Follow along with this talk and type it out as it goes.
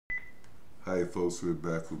Hi folks, we're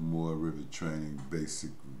back with more Revit training, basic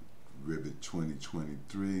Revit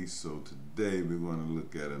 2023. So today we're going to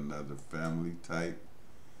look at another family type.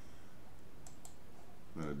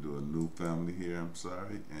 I'm going to do a new family here,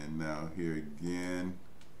 and now here again,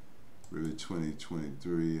 Revit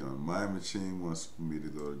 2023 on my machine wants for me to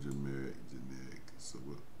go to generic. So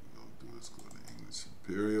what we're going to do is go to English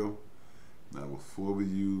Imperial. Now before we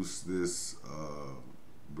use this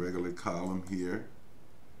regular column here,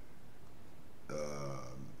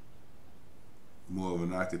 more of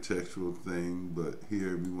an architectural thing, but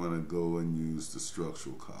here we want to go and use the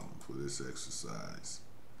structural column for this exercise.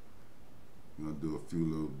 We're going to do a few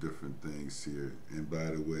little different things here. And by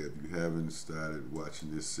the way, if you haven't started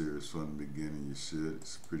watching this series from the beginning, you should.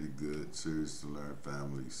 It's a pretty good series to learn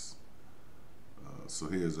families. So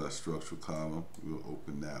here's our structural column. We'll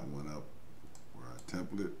open that one up for our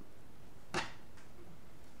template.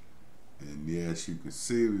 And yeah, as you can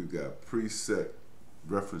see, we've got preset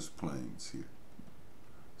reference planes here.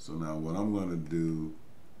 So now what I'm going to do,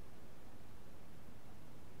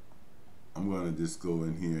 I'm going to just go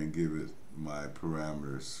in here and give it my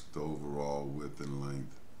parameters, the overall width and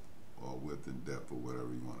length, or width and depth, or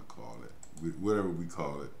whatever you want to call it, whatever we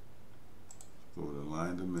call it. Go to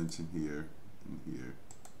line dimension here, and here,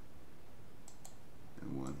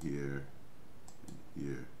 and one here, and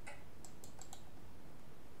here.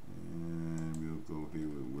 And we'll go here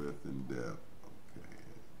with width and depth. Okay,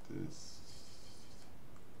 this.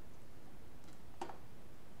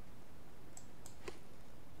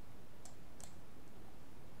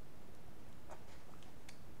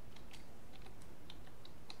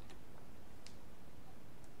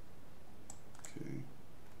 Okay.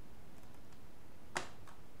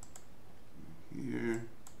 Here.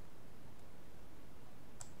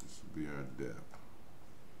 This will be our depth.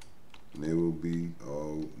 And they will be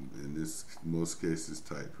all, in this most cases,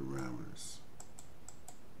 type parameters.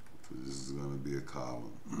 So this is going to be a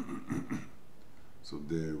column. So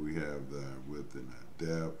there we have the width and our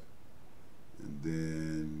depth. And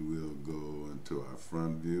then we'll go into our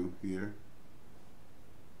front view here.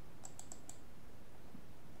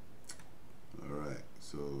 Alright,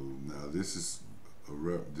 so now this is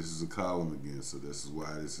a column again, so this is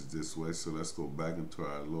why this is this way. So let's go back into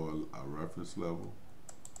our reference level.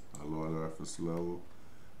 Our lower reference level,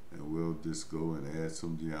 and we'll just go and add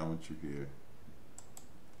some geometry here.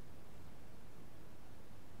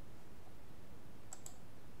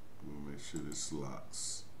 We'll make sure this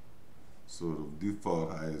locks. So the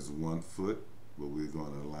default height is 1 foot, but we're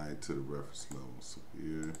going to align it to the reference level. So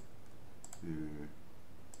here, here,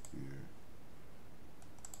 here.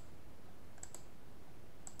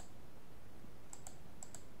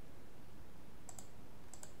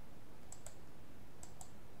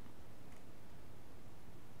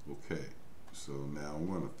 Okay, so now I'm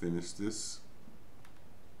going to finish this.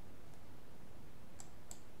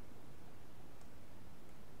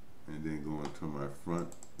 And then go into my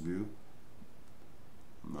front view.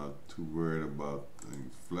 I'm not too worried about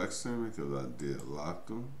things flexing because I did lock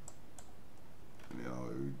them. And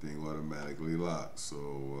everything automatically locked. So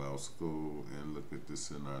I'll go and look at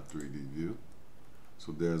this in our 3D view.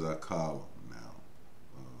 So there's our column now.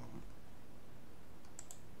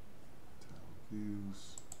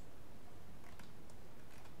 Views.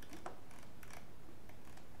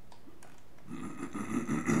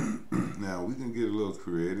 Now we can get a little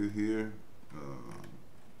creative here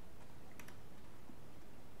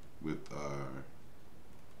with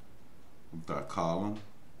our column.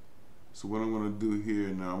 So what I'm going to do here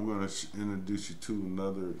now, I'm going to introduce you to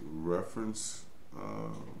another reference.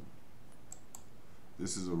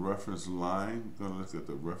 This is a reference line. We're going to look at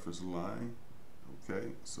the reference line.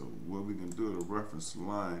 Okay, so what we can do at a reference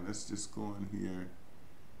line, let's just go in here.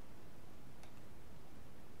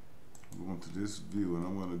 Go into this view, and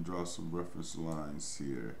I'm going to draw some reference lines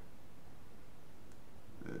here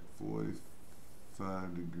at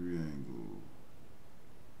 45-degree angle.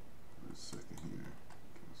 Wait a second here.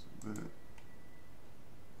 Cancel that.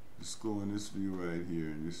 Just go in this view right here,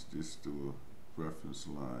 and just do a reference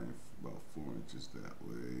line about 4 inches that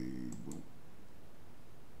way. Boom.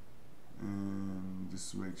 And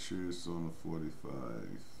just make sure it's on a 45.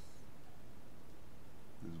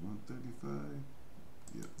 There's 135.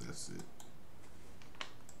 Yep, that's it.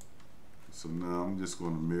 So now I'm just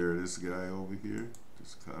going to mirror this guy over here.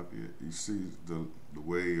 Just copy it. You see the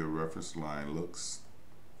way your reference line looks,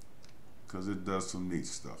 because it does some neat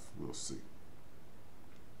stuff. We'll see.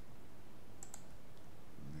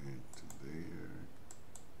 There to there.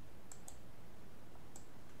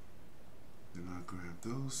 Then I'll grab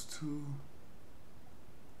those two.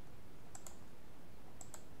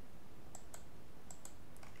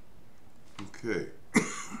 Okay,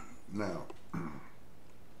 now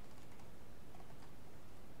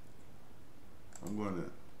I'm going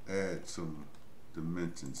to add some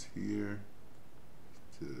dimensions here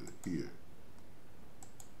to here.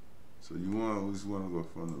 So you always want to go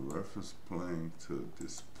from the reference plane to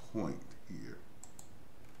this point here.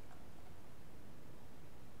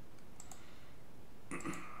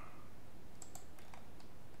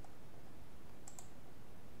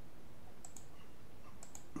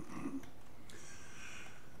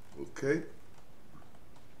 Okay.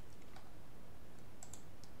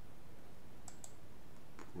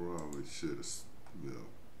 Probably should have, well,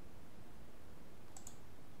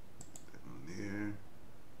 down there.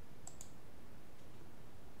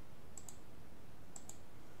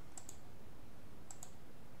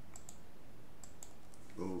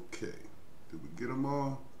 Okay. Did we get them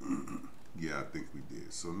all? Yeah, I think we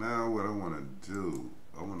did. So now what I want to do,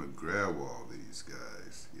 I want to grab all these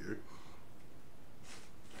guys here.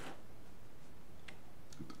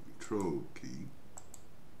 With the control key.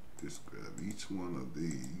 Just grab each one of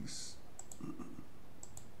these.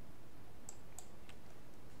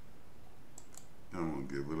 I'm going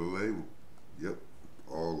to give it a label. Yep,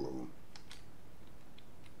 all of them.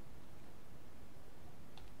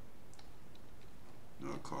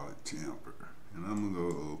 I'll call it tamper. And I'm going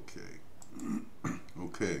to go okay.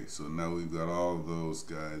 Okay, so now we've got all of those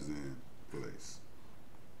guys in place.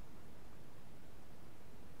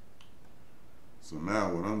 So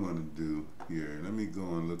now what I'm going to do here, let me go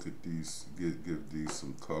and look at these, give these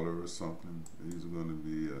some color or something. These are going to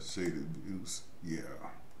be shaded views. Yeah.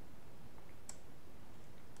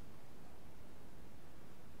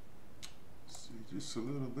 See, just a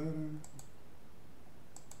little better.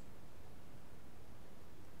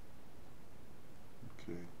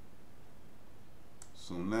 Okay.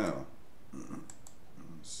 So now,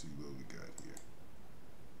 let's see what we got here.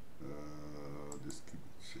 Just keep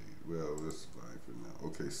it shaded. Well, that's fine for now.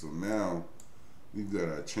 Okay, so now we've got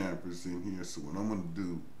our champers in here. So what I'm going to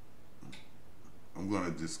do, I'm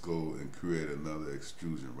going to just go and create another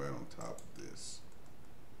extrusion right on top of this.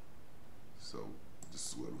 So this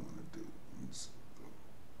is what I'm going to do. I'm just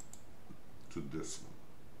go to this one.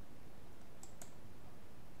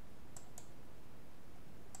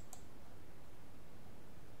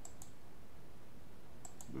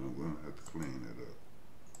 But I'm going to have to clean it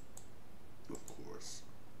up, of course.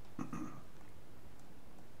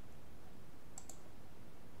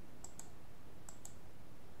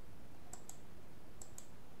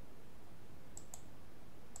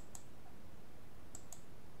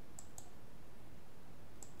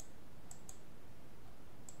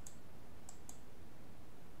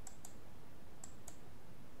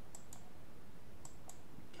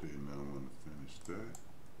 Okay, now I'm going to finish that.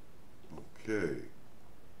 Okay.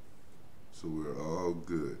 So we're all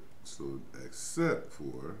good. So except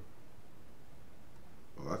for,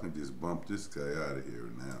 oh, I can just bump this guy out of here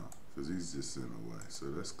now because he's just in the way. So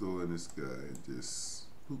let's go in this guy and just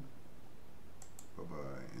whoop,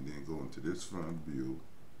 bye-bye, and then go into this front view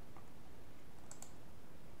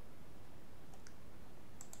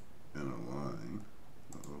and align.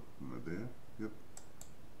 Uh-oh, am I there? Yep,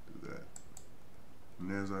 do that. And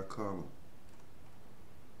there's our column.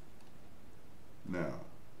 Now,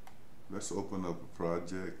 let's open up a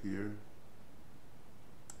project here.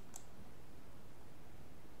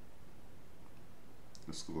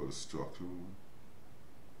 Let's go to structural.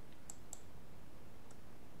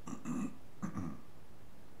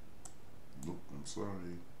 Nope, I'm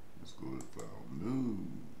sorry. Let's go to file, new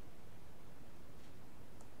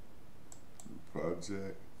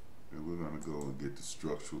project, and we're gonna go and get the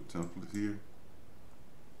structural template here.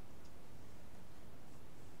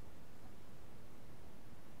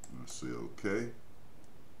 Say okay.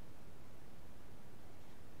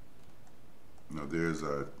 Now there's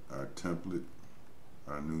our template,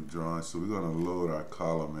 our new drawing. So we're going to load our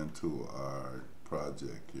column into our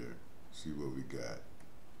project here. See what we got.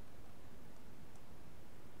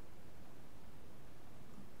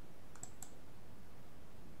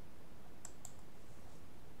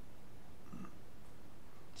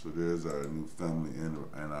 So there's our new family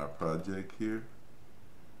and our project here.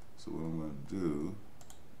 So what I'm going to do,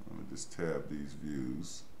 I'm going to just tab these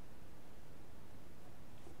views.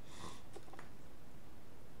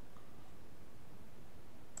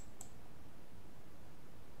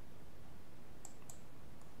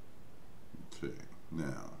 Okay,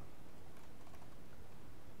 now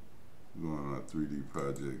go on our 3D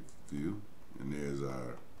project view, and there's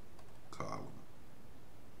our column.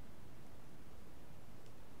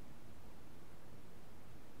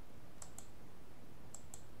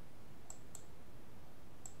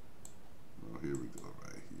 Here we go,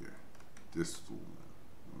 right here. this one.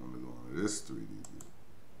 I want to go into this 3D view.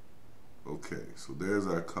 Okay, so there's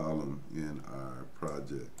our column in our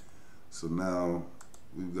project. So now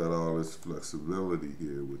we've got all this flexibility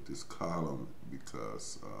here with this column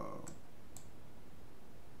because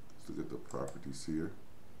let's look at the properties here.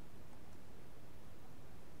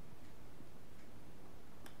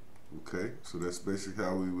 Okay, so that's basically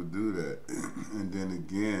how we would do that. And then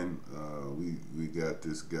again, we got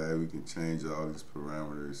this guy, we can change all these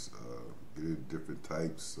parameters, get it different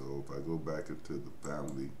types. So if I go back into the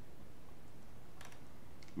family,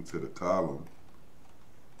 into the column,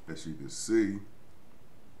 as you can see,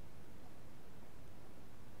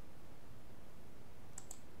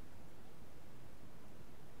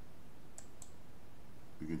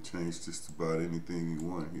 we can change just about anything we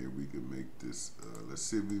want here. We can make this, let's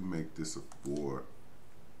see if we make this a 4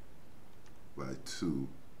 by 2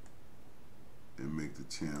 and make the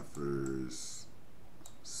chamfers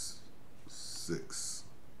 6.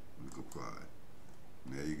 Look, apply.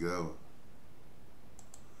 There you go.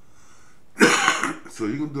 So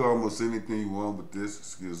you can do almost anything you want with this,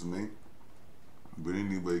 excuse me. But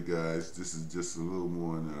anyway, guys, this is just a little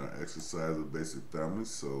more in our exercise of basic family.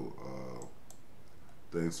 So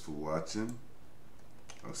thanks for watching.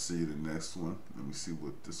 I'll see you the next one. Let me see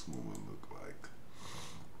what this one will look like.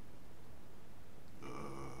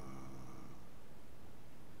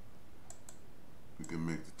 We can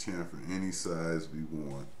make the chamfer any size we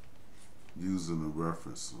want using a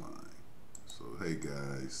reference line. So hey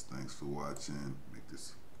guys, thanks for watching. Make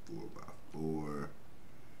this 4 by 4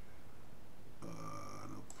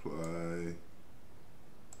 and apply.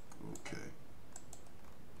 Okay.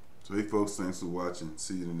 So hey folks, thanks for watching.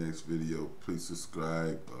 See you in the next video. Please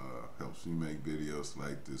subscribe. Helps me make videos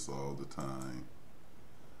like this all the time.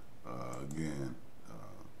 Again,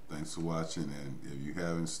 thanks for watching, and if you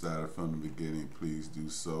haven't started from the beginning, please do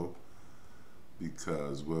so,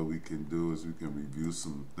 because what we can do is we can review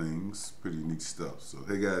some things, pretty neat stuff. So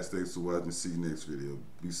hey guys, thanks for watching. See you next video.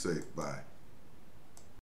 Be safe. Bye.